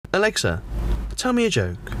Alexa, tell me a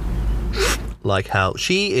joke. Like hell.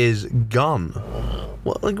 She is gone.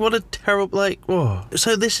 What a terrible, whoa.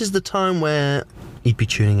 So this is the time where you'd be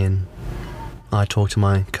tuning in. I talk to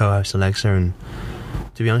my co-host Alexa, and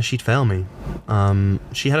to be honest, she'd fail me.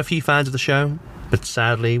 She had a few fans of the show, but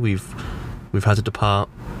sadly we've had to depart.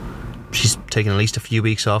 She's taken at least a few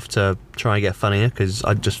weeks off to try and get funnier, because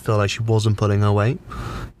I just feel like she wasn't pulling her weight.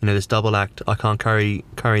 You know, this double act, I can't carry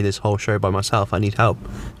this whole show by myself. I need help.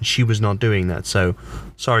 And she was not doing that, so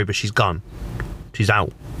sorry, but she's gone. She's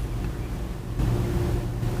out.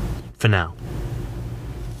 For now.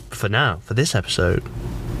 For this episode,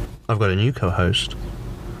 I've got a new co-host,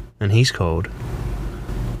 and he's called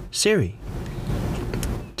Siri.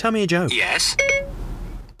 Tell me a joke. Yes?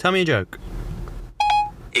 Tell me a joke.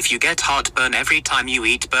 If you get heartburn every time you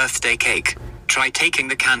eat birthday cake, try taking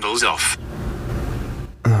the candles off.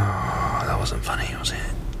 Oh, that wasn't funny, was it?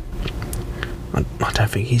 I don't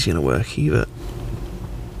think he's going to work either.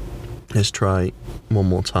 Let's try one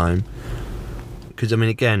more time. Because, I mean,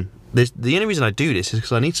 again, the only reason I do this is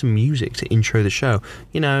because I need some music to intro the show.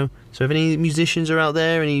 You know, so if any musicians are out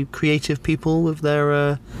there, any creative people with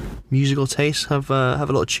their musical tastes have a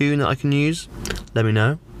little tune that I can use, let me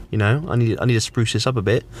know. You know, I need to spruce this up a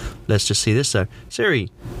bit. Let's just see this. So,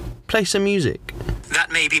 Siri, play some music.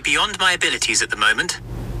 That may be beyond my abilities at the moment.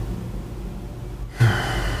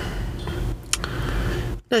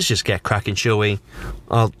 Let's just get cracking, shall we?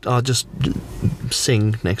 I'll just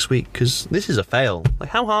sing next week, because this is a fail. Like,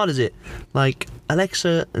 how hard is it? Like,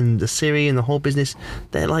 Alexa and the Siri and the whole business,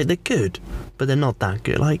 they're good, but they're not that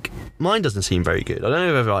good. Like, mine doesn't seem very good. I don't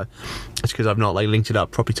know if it's because I've not linked it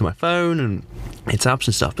up properly to my phone and its apps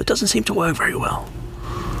and stuff, but it doesn't seem to work very well.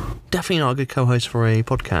 Definitely not a good co-host for a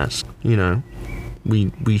podcast. You know,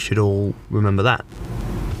 we should all remember that.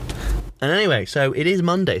 And anyway, so it is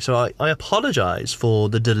Monday, so I apologise for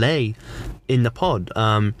the delay in the pod.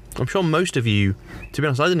 I'm sure most of you, to be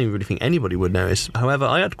honest, I didn't even really think anybody would notice. However,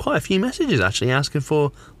 I had quite a few messages actually asking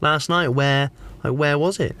for last night where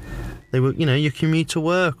was it? They were, you know, your commute to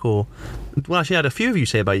work, or, well, actually I had a few of you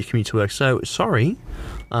say about your commute to work, so sorry.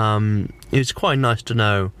 It's quite nice to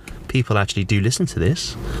know people actually do listen to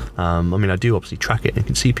this. I mean, I do obviously track it and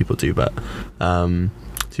can see people do, but to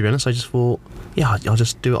be honest, I just thought, yeah, I'll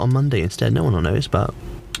just do it on Monday instead. No one will notice, but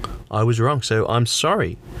I was wrong, so I'm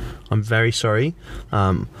sorry. I'm very sorry.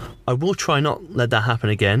 I will try not let that happen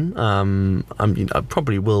again. I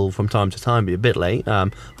probably will from time to time be a bit late. I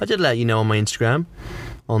did let you know on my Instagram,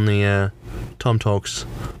 on the Tom Talks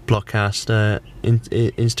Blogcast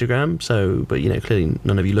Instagram. So, but you know, clearly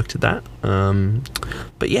none of you looked at that.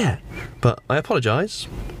 But yeah, but I apologise.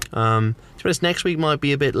 To be honest, next week might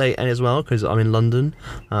be a bit late as well, because I'm in London.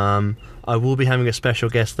 I will be having a special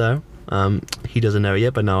guest though. He doesn't know it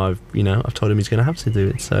yet, but now I've told him he's going to have to do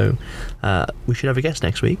it. So we should have a guest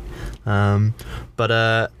next week.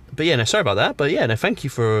 But yeah, no, sorry about that. But yeah, no, thank you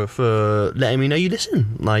for letting me know you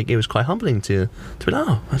listen. Like, it was quite humbling to be like,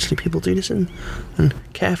 oh, actually people do listen and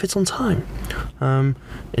care if it's on time. And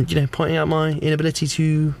you know, pointing out my inability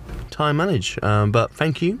to time manage. But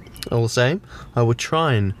thank you all the same. I will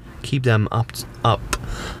try and keep them up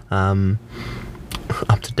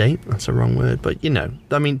to date. That's a wrong word, but you know,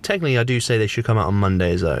 I mean, technically I do say they should come out on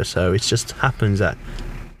Mondays though, so it just happens that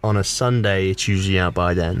on a Sunday it's usually out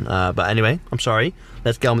by then. But anyway, I'm sorry.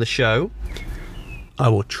 Let's get on with the show. I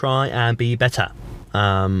will try and be better.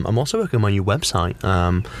 I'm also working on my new website,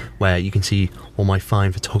 where you can see all my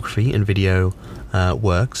fine photography and video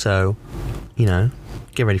work, so you know,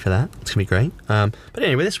 get ready for that. It's gonna be great. But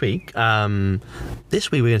anyway, this week we're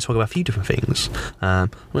going to talk about a few different things. I'm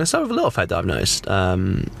going to start with a little fact that I've noticed.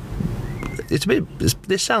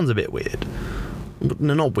 This sounds a bit weird.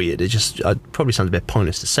 No, not weird. It probably sounds a bit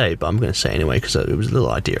pointless to say, but I'm going to say it anyway because it was a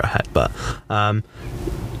little idea I had. But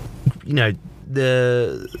you know,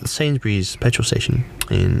 the Sainsbury's petrol station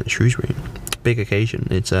in Shrewsbury, big occasion.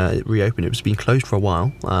 It's reopened. It was been closed for a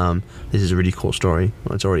while. This is a really cool story.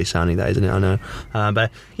 Well, it's already sounding that, isn't it? I know.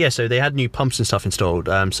 But yeah, so they had new pumps and stuff installed.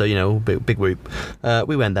 So you know, big whoop.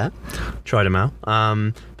 We went there, tried them out.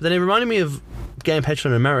 But then it reminded me of getting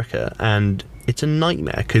petrol in America, and it's a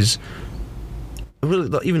nightmare because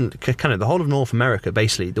even kind of the whole of North America,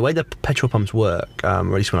 basically, the way the petrol pumps work, or at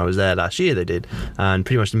least when I was there last year they did, and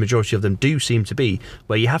pretty much the majority of them do seem to be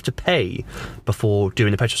where you have to pay before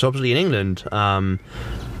doing the petrol. So obviously in England, and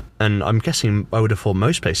I'm guessing I would have thought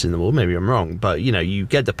most places in the world, maybe I'm wrong, but you know, you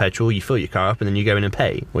get the petrol, you fill your car up, and then you go in and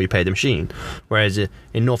pay, or you pay the machine. Whereas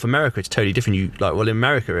in North America it's totally different. In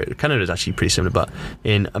America, Canada's actually pretty similar, but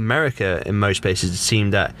in America, in most places, it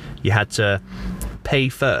seemed that you had to pay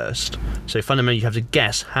first. So fundamentally you have to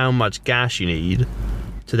guess how much gas you need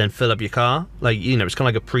to then fill up your car. Like, you know, it's kind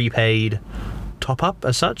of like a prepaid top up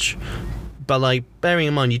as such. But like, bearing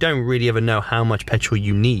in mind, you don't really ever know how much petrol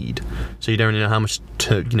you need, so you don't really know how much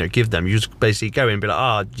to, you know, give them. You just basically go in and be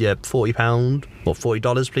like, yeah, £40 or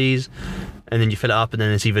 $40, please, and then you fill it up, and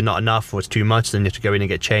then it's either not enough or it's too much. Then you have to go in and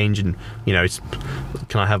get change, and you know,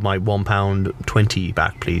 can I have my £1.20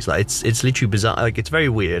 back, please? Like, it's literally bizarre. Like, it's very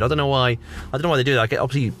weird. I don't know why they do that. Like, it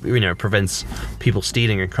obviously, you know, prevents people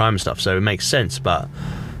stealing and crime and stuff, so it makes sense, but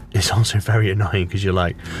it's also very annoying because you're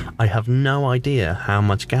like, I have no idea how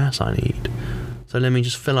much gas I need, so let me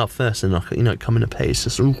just fill up first and, you know, come in a pace.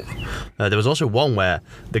 Just, there was also one where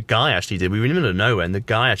the guy actually did. We were in the middle of nowhere, and the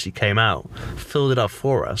guy actually came out, filled it up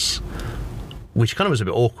for us, which kind of was a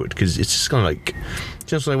bit awkward because it's just kind of like,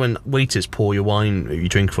 just like when waiters pour your wine or your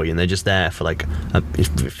drink for you, and they're just there for like it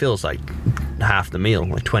feels like half the meal,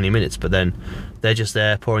 like 20 minutes, but then they're just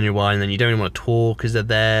there pouring your wine, and then you don't even want to talk because they're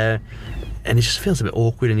there. And it just feels a bit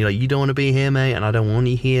awkward, and you're like, you don't want to be here, mate, and I don't want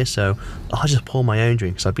you here, so I'll just pour my own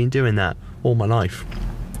drinks. I've been doing that all my life,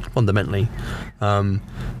 fundamentally. I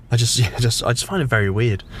just find it very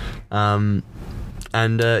weird. Yeah,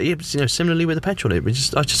 you know, similarly with the petrol, I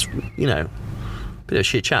just you know, bit of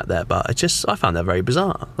shit chat there, but I found that very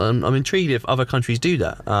bizarre. I'm intrigued if other countries do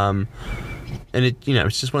that. And it, you know,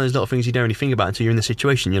 it's just one of those little things you don't really think about until you're in the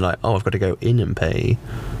situation. You're like, oh, I've got to go in and pay.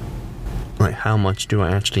 Like, how much do I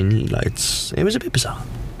actually need? Like, it was a bit bizarre.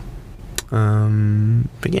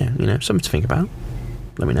 But yeah, you know, something to think about.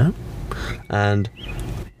 Let me know. And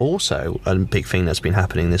also, a big thing that's been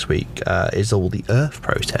happening this week is all the Earth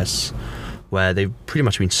protests, where they've pretty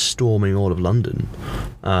much been storming all of London,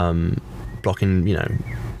 blocking, you know,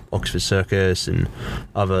 Oxford Circus and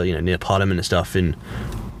other, you know, near Parliament and stuff, and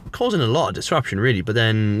causing a lot of disruption, really. But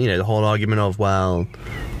then, you know, the whole argument of, well,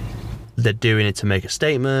 they're doing it to make a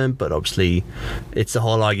statement, but obviously it's the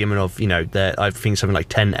whole argument of, you know, that I think something like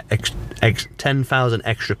 10,000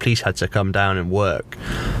 extra police had to come down and work,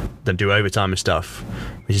 then do overtime and stuff,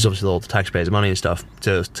 which is obviously all the taxpayers' money and stuff,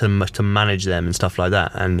 to manage them and stuff like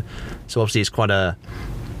that. And so obviously it's quite a,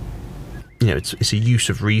 you know, it's a use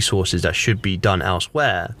of resources that should be done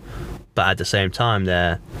elsewhere, but at the same time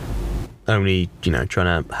they're only, you know,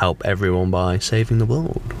 trying to help everyone by saving the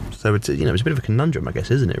world. So it's, you know, it's a bit of a conundrum, I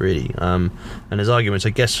guess, isn't it, really? And there's arguments,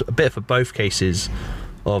 I guess, a bit for both cases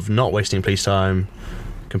of not wasting police time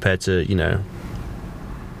compared to, you know,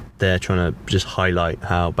 they're trying to just highlight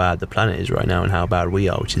how bad the planet is right now and how bad we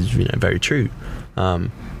are, which is, you know, very true.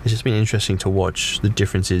 It's just been interesting to watch the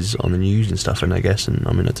differences on the news and stuff, and I guess, and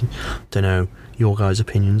I mean, I don't know your guys'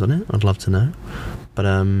 opinions on it. I'd love to know, but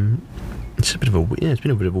it's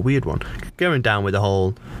been a bit of a weird one, going down with the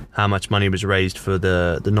whole how much money was raised for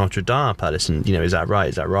the Notre Dame Palace, and, you know, is that right,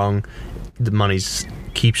 is that wrong? The money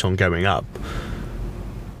keeps on going up,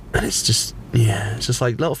 and it's just, yeah, it's just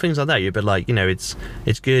like little things like that. You're a bit like, you know, it's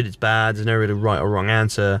good, it's bad, there's no really right or wrong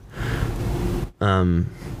answer.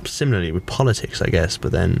 Similarly with politics, I guess,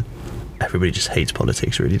 but then everybody just hates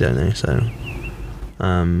politics, really, don't they? So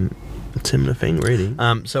similar thing, really.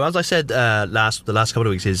 So as I said the last couple of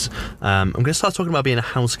weeks is I'm going to start talking about being a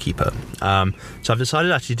housekeeper. So I've decided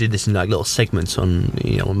to actually do this in like little segments on,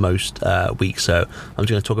 you know, most weeks. So I'm just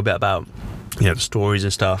going to talk a bit about, you know, the stories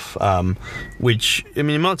and stuff, which, I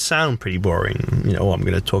mean, it might sound pretty boring, you know, I'm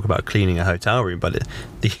going to talk about cleaning a hotel room, but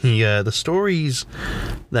the stories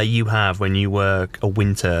that you have when you work a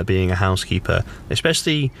winter being a housekeeper,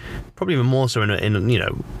 especially probably even more so in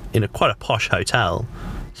a quite a posh hotel.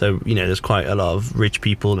 So, you know, there's quite a lot of rich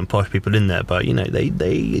people and posh people in there, but, you know,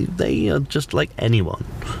 they are just like anyone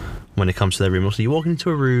when it comes to their room. Also, you walk into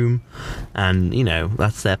a room and, you know,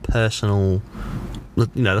 that's their personal, you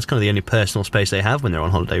know, that's kind of the only personal space they have when they're on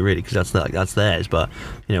holiday, really, because that's theirs. But,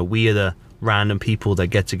 you know, we are the random people that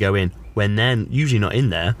get to go in when they're usually not in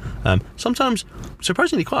there. Sometimes,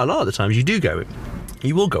 surprisingly, quite a lot of the times, you do go in.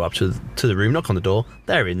 You will go up to the room, knock on the door,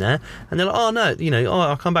 they're in there, and they're like, oh, no, you know, oh,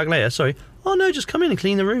 I'll come back later, sorry. Oh, no, just come in and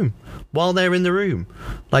clean the room while they're in the room.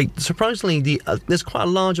 Like, surprisingly, there's quite a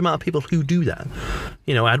large amount of people who do that.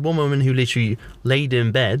 You know, I had one woman who literally laid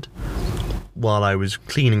in bed while I was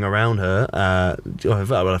cleaning around her.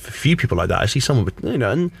 A few people like that. I see someone with, you know,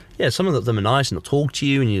 and yeah, some of them are nice and they'll talk to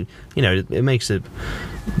you, and you know, it makes the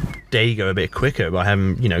day go a bit quicker by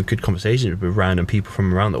having, you know, good conversations with random people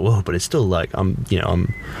from around the world. But it's still like, I'm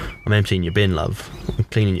emptying your bin, love. I'm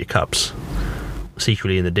cleaning your cups.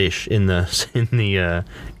 secretly in the dish in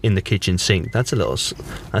the kitchen sink. That's a little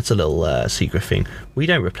secret thing. We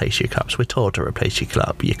don't replace your cups. We're taught to replace your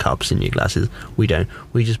cups and your glasses. We don't.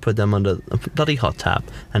 We just put them under a bloody hot tap,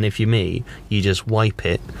 and if you're me, you just wipe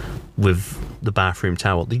it with the bathroom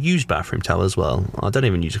towel, the used bathroom towel as well. I don't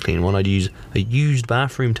even use a clean one. I'd use a used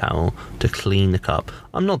bathroom towel to clean the cup.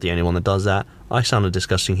 I'm not the only one that does that. I sound a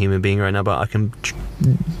disgusting human being right now, but I can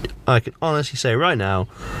honestly say right now,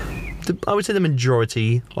 I would say the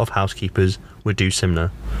majority of housekeepers would do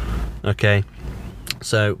similar. Okay,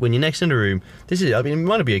 so when you're next in the room, it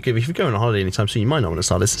might be a good, if you're going on holiday anytime soon, you might not want to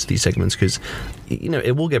start listening to these segments, because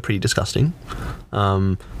it will get pretty disgusting.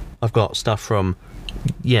 I've got stuff from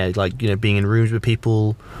being in rooms with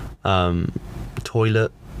people,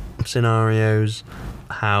 toilet scenarios,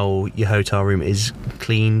 how your hotel room is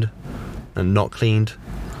cleaned and not cleaned.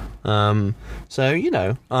 I'm basically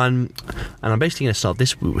going to start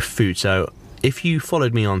this with food. So if you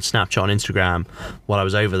followed me on Snapchat and Instagram while I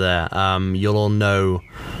was over there, you'll all know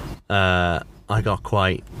I got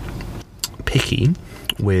quite picky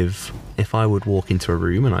with if I would walk into a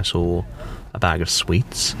room and I saw a bag of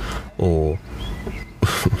sweets or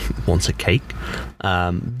once a cake,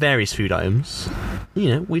 various food items,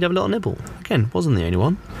 we'd have a little nibble. Again, wasn't the only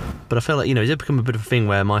one, but I felt like, it did become a bit of a thing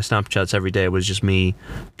where my Snapchats every day was just me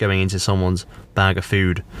going into someone's bag of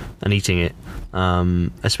food and eating it.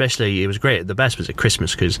 Especially, it was great. The best was at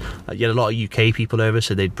Christmas, because you had a lot of UK people over,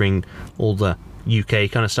 so they'd bring all the UK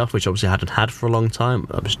kind of stuff, which obviously I hadn't had for a long time.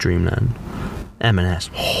 That was dreamland. M&S.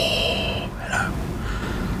 Oh, hello.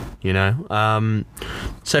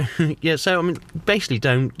 Basically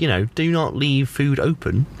do not leave food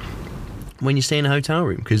open when you stay in a hotel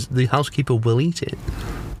room, because the housekeeper will eat it.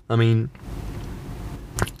 I mean,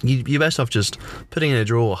 you're best off just putting it in a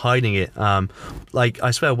drawer, hiding it. I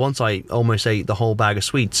swear once I almost ate the whole bag of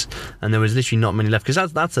sweets and there was literally not many left,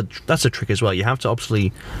 because that's a trick as well. You have to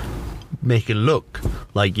obviously make it look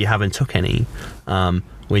like you haven't took any,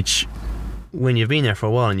 which when you've been there for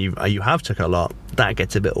a while and you have took a lot, that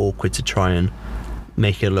gets a bit awkward to try and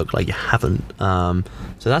make it look like you haven't. So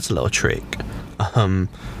that's a little trick.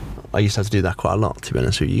 I used to have to do that quite a lot, to be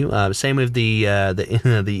honest with you. Same with the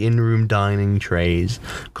in-room dining trays.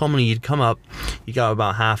 Commonly, you'd come up, you go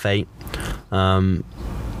about 8:30.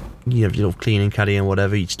 You have your little cleaning caddy and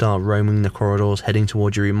whatever. You'd start roaming the corridors, heading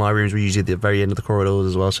towards your room. My rooms were usually at the very end of the corridors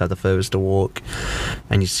as well, so I had the furthest to walk.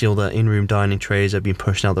 And you see all the in-room dining trays that have been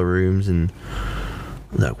pushed out the rooms. And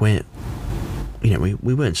look, we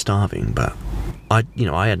weren't starving, but I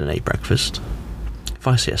hadn't ate breakfast. If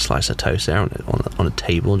I see a slice of toast there on a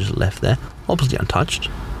table just left there, obviously untouched,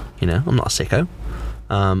 I'm not a sicko,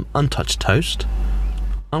 untouched toast,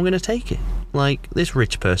 I'm going to take it. Like this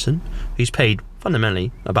rich person who's paid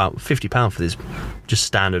fundamentally about £50 for this just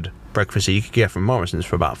standard breakfast that you could get from Morrison's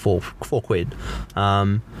for about four quid,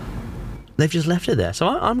 they've just left it there. So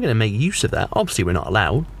I'm going to make use of that. Obviously we're not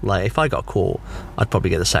allowed. Like if I got caught, I'd probably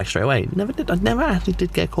get the sack straight away. I never actually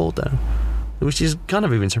did get caught though, which is kind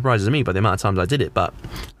of even surprises me by the amount of times I did it. But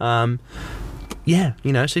so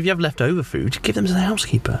if you have leftover food, give them to the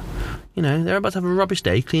housekeeper. They're about to have a rubbish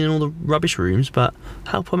day cleaning all the rubbish rooms, but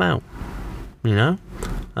help them out.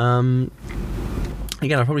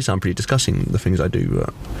 Again, I probably sound pretty disgusting, the things I do,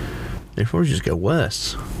 but they probably just get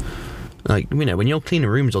worse. Like, when you're cleaning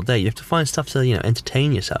rooms all day, you have to find stuff to,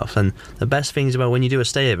 entertain yourself. And the best things about when you do a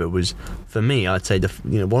stay over was, for me, I'd say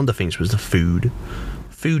one of the things was the food.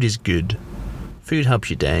 Food is good. Food helps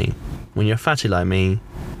your day. When you're fatty like me,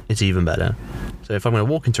 it's even better. So if I'm going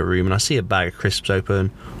to walk into a room and I see a bag of crisps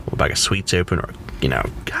open, or a bag of sweets open, or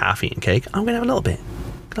half-eaten cake, I'm going to have a little bit.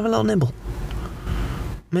 Have a little nibble.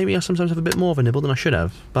 Maybe I sometimes have a bit more of a nibble than I should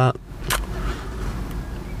have, but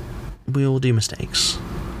we all do mistakes.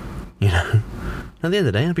 At the end of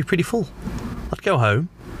the day, I'd be pretty full. I'd go home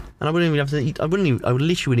and I wouldn't even have to eat. I literally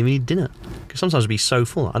wouldn't even eat dinner, because sometimes I'd be so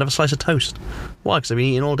full. I'd have a slice of toast. Why? Because I've been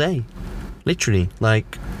eating all day. Literally, it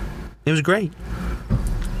was great.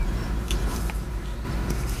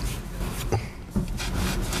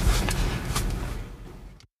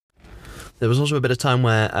 There was also a bit of time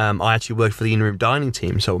where I actually worked for the in-room dining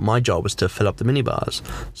team, so my job was to fill up the minibars.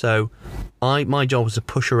 So my job was to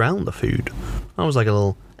push around the food. I was like a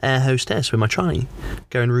little air hostess with my trolley,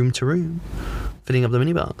 going room to room, filling up the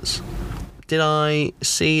minibars. Did I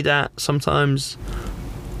see that sometimes,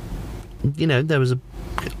 there was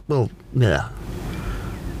yeah.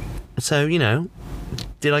 So,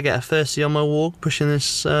 did I get a thirsty on my walk pushing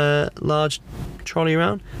this large trolley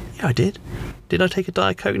around? Yeah, I did. Did I take a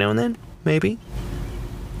Diet Coke now and then? Maybe.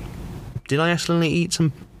 Did I accidentally eat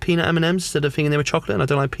some peanut M&Ms instead of thinking they were chocolate and I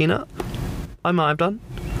don't like peanut? I might have done.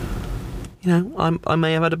 I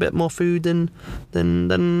may have had a bit more food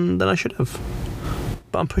than I should have.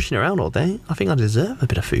 But I'm pushing around all day. I think I deserve a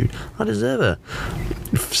bit of food. I deserve a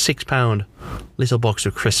 £6 little box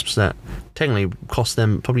of crisps that technically cost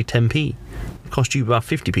them probably 10p. It cost you about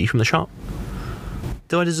 50p from the shop.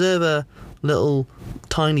 Do I deserve a little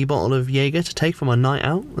tiny bottle of Jaeger to take for my night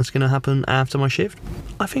out that's going to happen after my shift?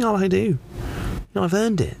 I think I do. I've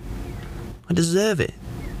earned it. I deserve it.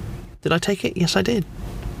 Did I take it? Yes, I did.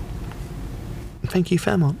 Thank you,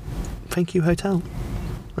 Fairmont. Thank you, hotel.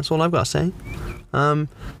 That's all I've got to say.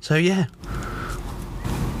 So yeah,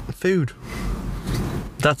 food.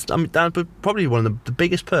 That's probably one of the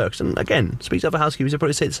biggest perks. And again, speak to other housekeepers, they'll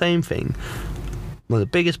probably say the same thing. One of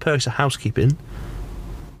the biggest perks of housekeeping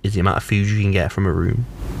is the amount of food you can get from a room,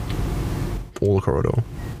 or the corridor,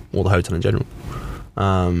 or the hotel in general.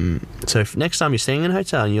 So if next time you're staying in a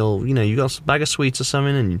hotel and you got a bag of sweets or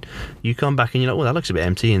something and you come back and you're like, well, that looks a bit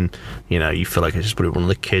empty, and you feel like I just put it with one of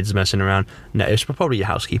the kids messing around. No, it's probably your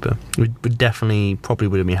housekeeper. Would definitely probably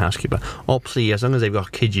would have been your housekeeper. Obviously, as long as they've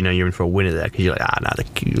got kids, you're in for a winner there, because you're like, let's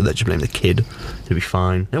just blame the kid. It'll be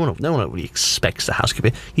fine. No one really expects the housekeeper.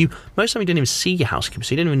 Most of the time you don't even see your housekeeper,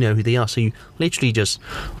 so you don't even know who they are. So you literally just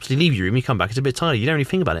obviously leave your room, you come back, it's a bit tired, you don't really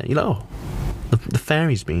think about it. You're like, oh, the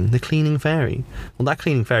fairy's been, the cleaning fairy. Well, that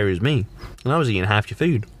cleaning fairy was me, and I was eating half your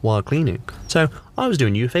food while cleaning. So I was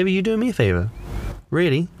doing you a favour, you doing me a favour.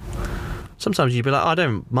 Really. Sometimes you'd be like, I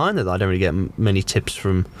don't mind that I don't really get many tips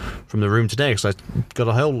from the room today because I got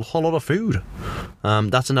a whole lot of food.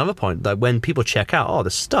 That's another point, that when people check out, the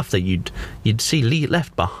stuff that you'd see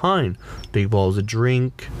left behind. Big bowls of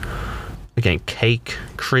drink, again, cake,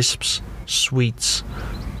 crisps, sweets,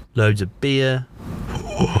 loads of beer.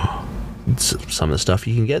 Some of the stuff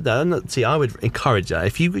you can get there. And see, I would encourage that.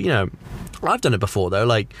 If I've done it before though.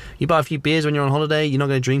 Like, you buy a few beers when you're on holiday, you're not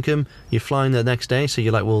going to drink them, you're flying the next day, so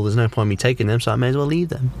you're like, well, there's no point in me taking them, so I may as well leave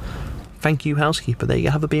them. Thank you, housekeeper. There you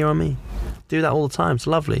go, have a beer on me. Do that all the time. It's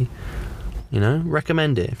lovely.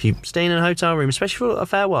 Recommend it. If you stay in a hotel room, especially for a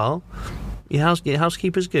fair while, your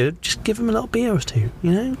housekeeper's good, just give them a little beer or two.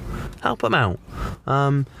 Help them out.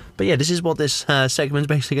 But yeah, this is what this segment's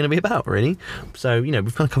basically going to be about, really. So, we've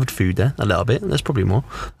kind of covered food there a little bit. There's probably more.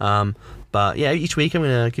 But yeah, each week I'm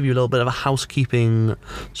going to give you a little bit of a housekeeping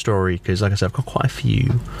story, because like I said, I've got quite a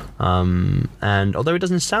few. And although it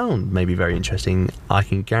doesn't sound maybe very interesting, I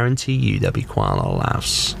can guarantee you there'll be quite a lot of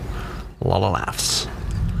laughs. A lot of laughs.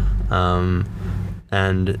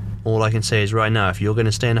 And all I can say is right now, if you're going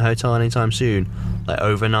to stay in a hotel anytime soon, like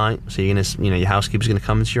overnight, so you're going to, your housekeeper's going to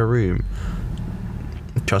come into your room,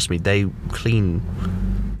 trust me, they clean.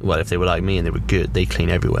 Well, if they were like me and they were good, they clean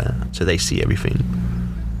everywhere, so they see everything.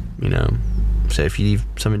 So if you leave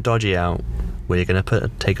something dodgy out, we're going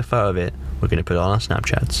to take a photo of it. We're going to put it on our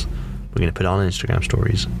Snapchats. We're going to put it on Instagram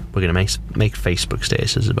stories. We're going to make Facebook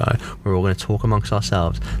statuses about it. We're all going to talk amongst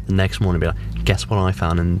ourselves. The next morning, be like, guess what I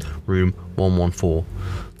found in room 114?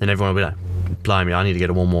 Then everyone will be like, blimey, I need to get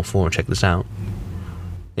a 114 and check this out.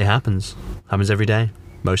 It happens. Happens every day.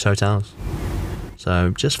 Most hotels.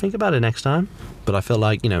 So just think about it next time. But I feel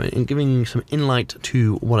like, in giving some insight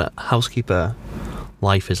to what a housekeeper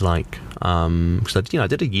life is like. Because I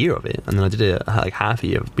did a year of it, and then I did like half a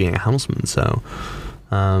year of being a houseman. So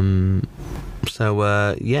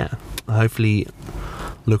yeah, hopefully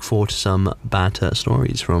look forward to some banter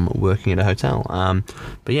stories from working at a hotel.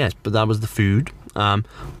 But that was the food.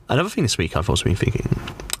 Another thing this week I've also been thinking.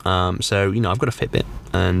 So I've got a Fitbit,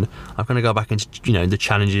 and I'm going to go back into the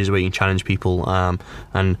challenges where you can challenge people,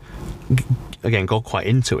 and again got quite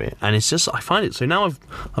into it, and it's just, I find it, so now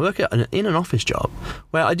I work in an office job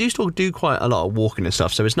where I do still do quite a lot of walking and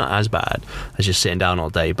stuff, so it's not as bad as just sitting down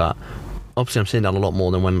all day, but obviously I'm sitting down a lot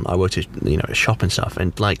more than when I worked at a shop and stuff,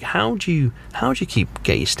 and like how do you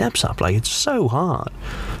get your steps up? Like, it's so hard.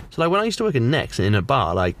 So like when I used to work at Next in a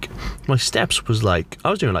bar, like my steps was like,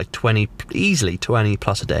 I was doing like 20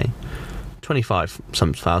 plus a day,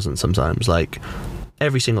 25,000 sometimes, like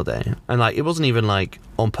every single day. And like it wasn't even like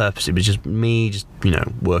on purpose, it was just me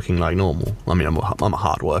working like normal. I mean, I'm a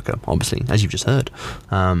hard worker, obviously, as you've just heard,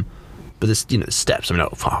 but this steps, I mean,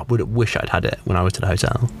 I would wish I'd had it when I worked at a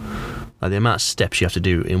hotel. Like the amount of steps you have to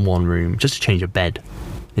do in one room just to change your bed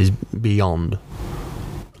is beyond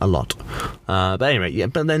a lot. But anyway, yeah.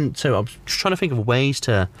 But then, so I was trying to think of ways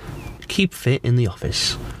to keep fit in the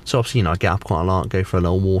office. So obviously, I get up quite a lot, go for a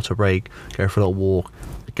little water break, go for a little walk,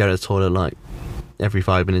 go to the toilet like every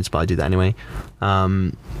 5 minutes, but I do that anyway.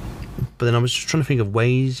 But then I was just trying to think of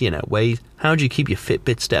ways, how do you keep your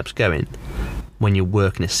Fitbit steps going when you're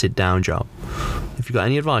working a sit-down job? If you've got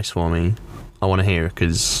any advice for me, I want to hear it,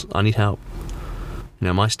 because I need help.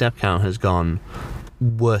 My step count has gone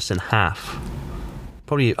worse than half,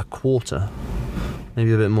 probably a quarter,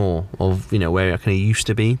 maybe a bit more of where I kind of used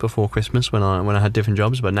to be before Christmas when I had different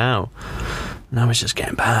jobs. But now it's just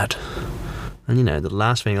getting bad, and the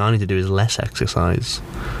last thing I need to do is less exercise.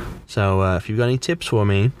 So if you've got any tips for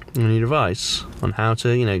me, or any advice on how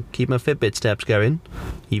to keep my Fitbit steps going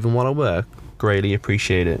even while I work, greatly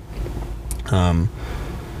appreciate it.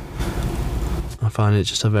 I find it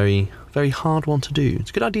just a very, very hard one to do.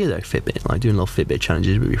 It's a good idea though, Fitbit, like doing little Fitbit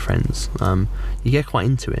challenges with your friends. You get quite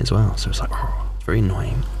into it as well, so it's like, it's very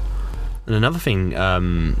annoying. And another thing, I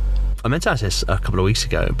meant to ask this a couple of weeks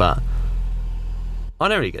ago, but I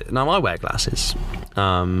don't really get it. Now, I wear glasses.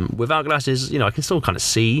 Without glasses, I can still kind of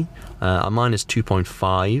see. Mine is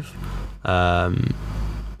 2.5.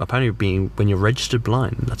 Apparently, when you're registered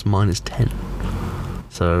blind, that's minus 10.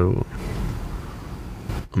 So,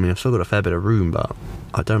 I mean, I've still got a fair bit of room, but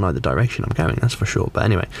I don't like the direction I'm going, that's for sure. But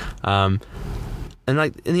anyway, and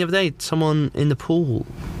the other day, someone in the pool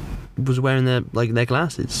was wearing their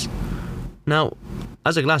glasses. Now,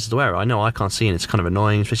 as a glasses wearer, I know I can't see, and it's kind of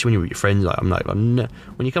annoying, especially when you're with your friends. When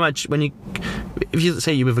you come out, if you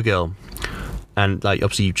say you're with a girl, and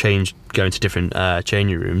obviously you go into different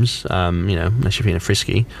changing rooms, unless you're feeling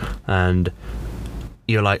frisky, and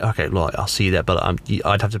you're like, okay, look, I'll see you there, but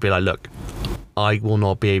I'd have to be like, look, I will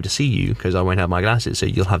not be able to see you because I won't have my glasses, so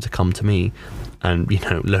you'll have to come to me and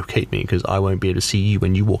locate me because I won't be able to see you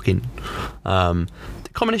when you walk in.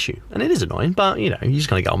 Common issue, and it is annoying, but you just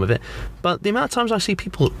gotta get on with it. But the amount of times I see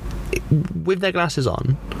people with their glasses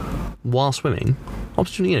on while swimming,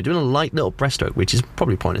 obviously doing a light little breaststroke, which is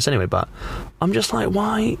probably pointless anyway, but I'm just like,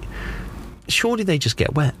 why? Surely they just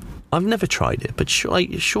get wet. I've never tried it, but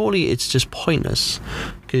surely it's just pointless,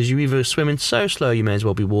 because you either swimming so slow you may as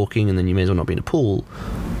well be walking, and then you may as well not be in a pool,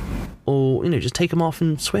 or just take them off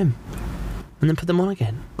and swim and then put them on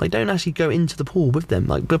again. Don't actually go into the pool with them,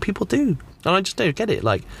 but people do, and I just don't get it.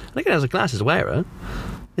 And again, as a glasses wearer,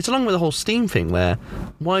 it's along with the whole steam thing, where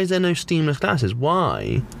why is there no steamless glasses?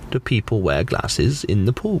 Why do people wear glasses in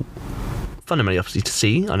the pool? Fundamentally, obviously, to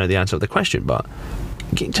see. I know the answer to the question, but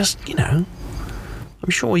just I'm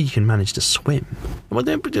sure you can manage to swim. Well,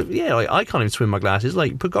 I can't even swim my glasses.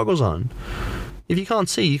 Put goggles on. If you can't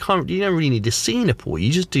see, you don't really need to see in a pool.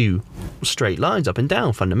 You just do straight lines up and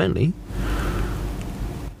down, fundamentally.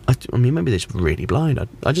 I mean, maybe they're just really blind. I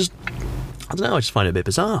don't know. I just find it a bit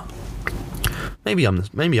bizarre. Maybe I'm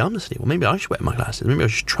the steeple. Maybe I should wear my glasses. Maybe I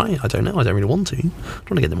should try it. I don't know. I don't really want to. I don't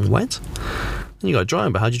want to get them wet. Then you got to dry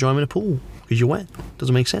them. But how do you dry them in a pool? Because you're wet.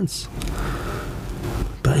 Doesn't make sense.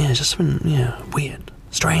 But yeah, it's just weird,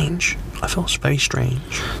 strange. I feel very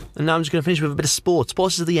strange. And now I'm just going to finish with a bit of sports.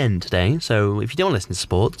 Sports is at the end today. So if you don't listen to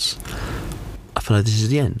sports, I feel like this is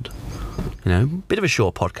the end. Bit of a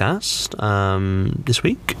short podcast this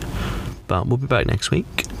week, but we'll be back next week.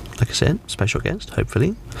 Like I said, special guest,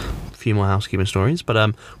 hopefully. A few more housekeeping stories. But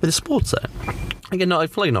with the sports though, again, I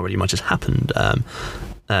feel like not really much has happened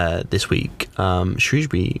this week.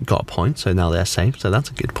 Shrewsbury got a point, so now they're safe, so that's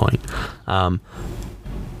a good point.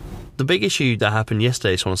 The big issue that happened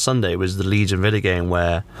yesterday, so on Sunday, was the Leeds and Villa game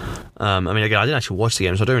where, again, I didn't actually watch the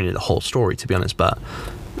game, so I don't really know the whole story, to be honest, but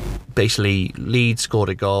basically Leeds scored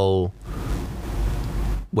a goal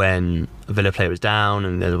when a Villa player was down,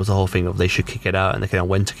 and there was the whole thing of they should kick it out, and they kind of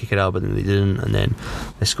went to kick it out, but then they didn't, and then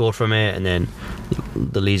they scored from it, and then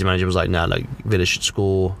the Leeds manager was like, no, Villa should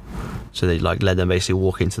score, so they let them basically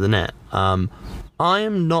walk into the net. I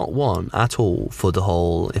am not one at all for the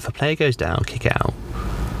whole, if a player goes down, kick it out.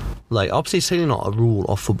 Obviously it's certainly not a rule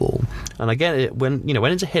of football, and I get it when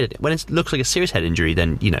it's a hit, when it looks like a serious head injury,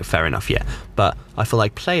 then fair enough, yeah. But I feel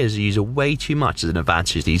like players use it way too much as an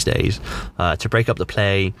advantage these days, to break up the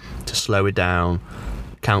play, to slow it down,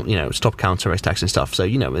 stop counter attacks and stuff. So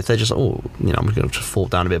if they're just I'm going to just fall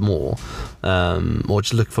down a bit more, or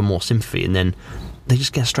just look for more sympathy, and then they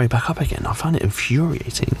just get straight back up again. I find it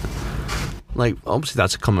infuriating. Obviously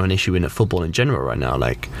that's a common issue in football in general right now.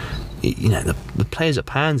 The players are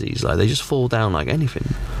pansies. They just fall down like anything.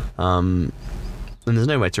 And there's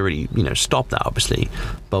no way to really, stop that, obviously.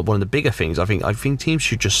 But one of the bigger things, I think teams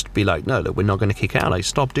should just be like, no, look, we're not going to kick out.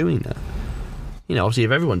 Stop doing that. Obviously,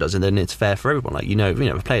 if everyone does it, then it's fair for everyone.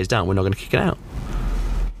 If a player's down, we're not going to kick it out.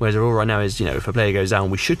 Whereas the rule right now is, if a player goes down,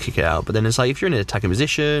 we should kick it out. But then it's if you're in an attacking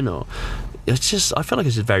position, or it's just, I feel like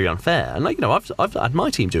it's just very unfair. And I've had my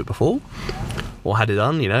team do it before, or had it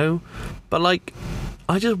done, But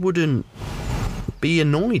I just wouldn't be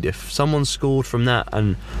annoyed if someone scored from that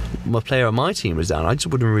and my player on my team was down. I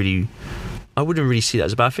wouldn't really see that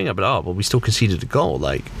as a bad thing. I'd be like, we still conceded a goal.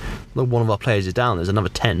 one of our players is down, there's another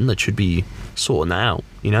 10 that should be sorting that out,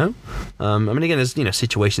 you know? I mean, again, there's, you know,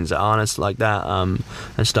 situations that aren't like that,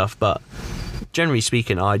 and stuff, but generally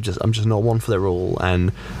speaking, I'm just not one for the rule,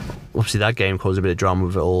 and obviously that game caused a bit of drama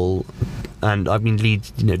with it all, and I mean,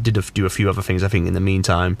 Leeds, you know, did do a few other things, I think, in the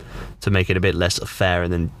meantime, to make it a bit less fair,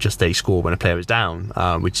 and then just they score when a player is down,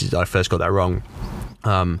 which is, I first got that wrong.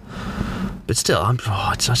 But still,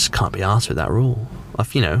 I just can't be arsed with that rule.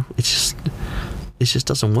 You know, it just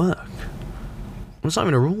doesn't work. It's not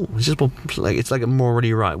even a rule. It's just like, it's like a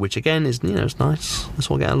morally right, which again is, you know, it's nice. Let's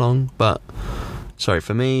all get along. But sorry,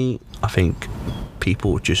 for me, I think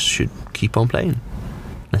people just should keep on playing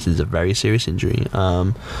unless it's a very serious injury.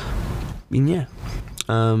 And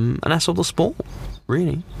that's all the sport,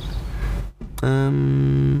 really.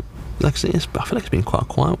 Like I say, I feel like it's been quite a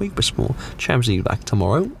quiet week for sport. Champions League back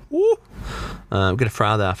tomorrow. Woo! We're going to throw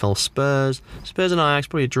out there, I feel Spurs and Ajax,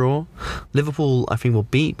 probably a draw. Liverpool, I think, will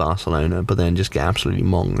beat Barcelona, but then just get absolutely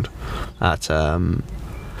monged at the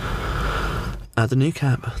New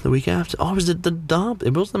Camp the week after. Oh, it was the derby.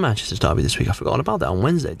 It was the Manchester derby this week. I forgot about that on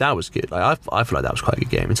Wednesday. That was good. Like, I feel like that was quite a good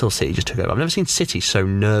game until City just took over. I've never seen City so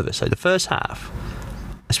nervous. So the first half,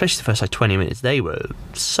 especially the first like 20 minutes, they were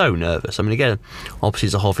so nervous. I mean, again, obviously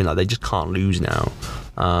it's the whole thing, like they just can't lose now.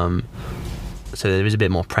 So there is a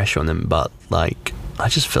bit more pressure on them, but like I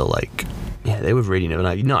just feel like, yeah, they were really nervous.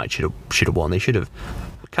 Like, United should have won. They should have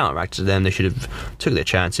counteracted them. They should have took their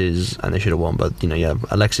chances and they should have won. But, you know, yeah,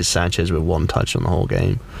 Alexis Sanchez with one touch on the whole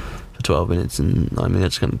game for 12 minutes, and I mean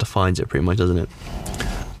that's kind of defines it pretty much, doesn't it?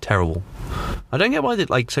 Terrible. I don't get why they,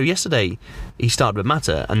 like, so yesterday he started with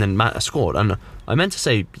Mata and then Mata scored, and I meant to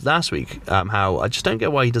say last week how I just don't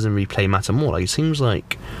get why he doesn't replay Mata more. Like, it seems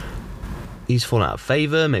like he's fallen out of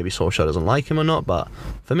favour. Maybe Solskjaer doesn't like him or not, but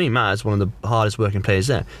for me, Mata is one of the hardest working players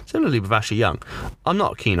there. Similarly with Ashley Young, I'm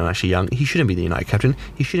not keen on Ashley Young. He shouldn't be the United captain.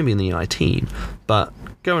 He shouldn't be in the United team. But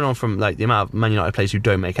going on from like the amount of Man United players who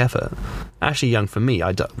don't make effort, Ashley Young, for me,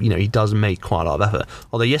 he does make quite a lot of effort.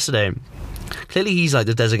 Although yesterday, clearly he's like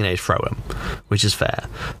the designated thrower, which is fair.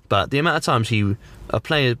 But the amount of times a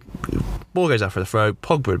player, ball goes out for the throw,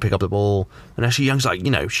 Pogba would pick up the ball, and Ashley Young's like,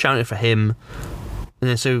 you know, shouting it for him. And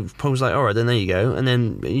then so Pogba's like, all right, then there you go. And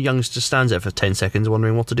then Young just stands there for 10 seconds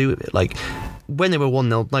wondering what to do with it. Like, when they were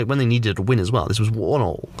 1-0, like when they needed a win as well, this was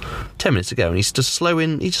 1-1, 10 minutes ago, and he's just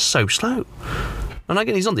he's just so slow. And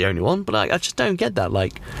again, he's not the only one, but I just don't get that.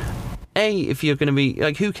 Like, if you're going to be,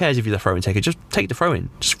 like, who cares if you're the throw-in taker? Just take the throw-in.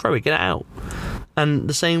 Just throw it, get it out. And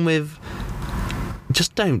the same with,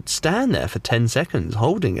 just don't stand there for 10 seconds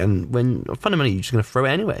holding, and when fundamentally you're just going to throw it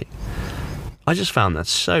anyway. I just found that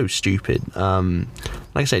so stupid. Like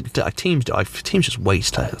I said, teams just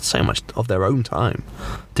waste so much of their own time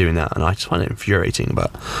doing that, and I just find it infuriating,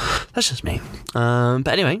 but that's just me. But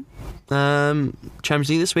anyway, Champions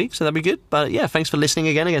League this week, so that'd be good. But yeah, thanks for listening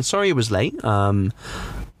again. Sorry it was late. I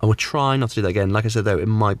will try not to do that again. Like I said, though, it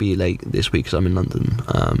might be late this week because I'm in London.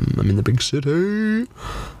 I'm in the big city.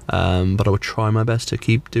 But I will try my best to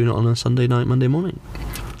keep doing it on a Sunday night, Monday morning.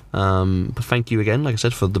 But thank you again, like I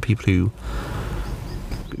said, for the people who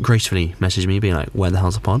gracefully messaged me being like, where the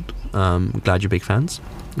hell's the pod? Glad you're big fans.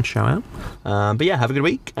 Shout out. But yeah, have a good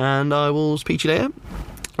week, and I will speak to you later.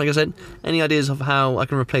 Like I said, any ideas of how I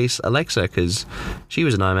can replace Alexa, because she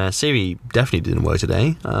was a nightmare. Siri definitely didn't work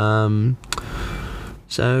today.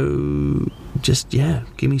 So just, yeah,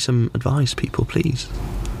 give me some advice, people, please.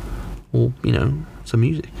 Or, you know, some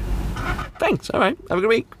music. Thanks. All right. Have a good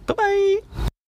week. Bye-bye.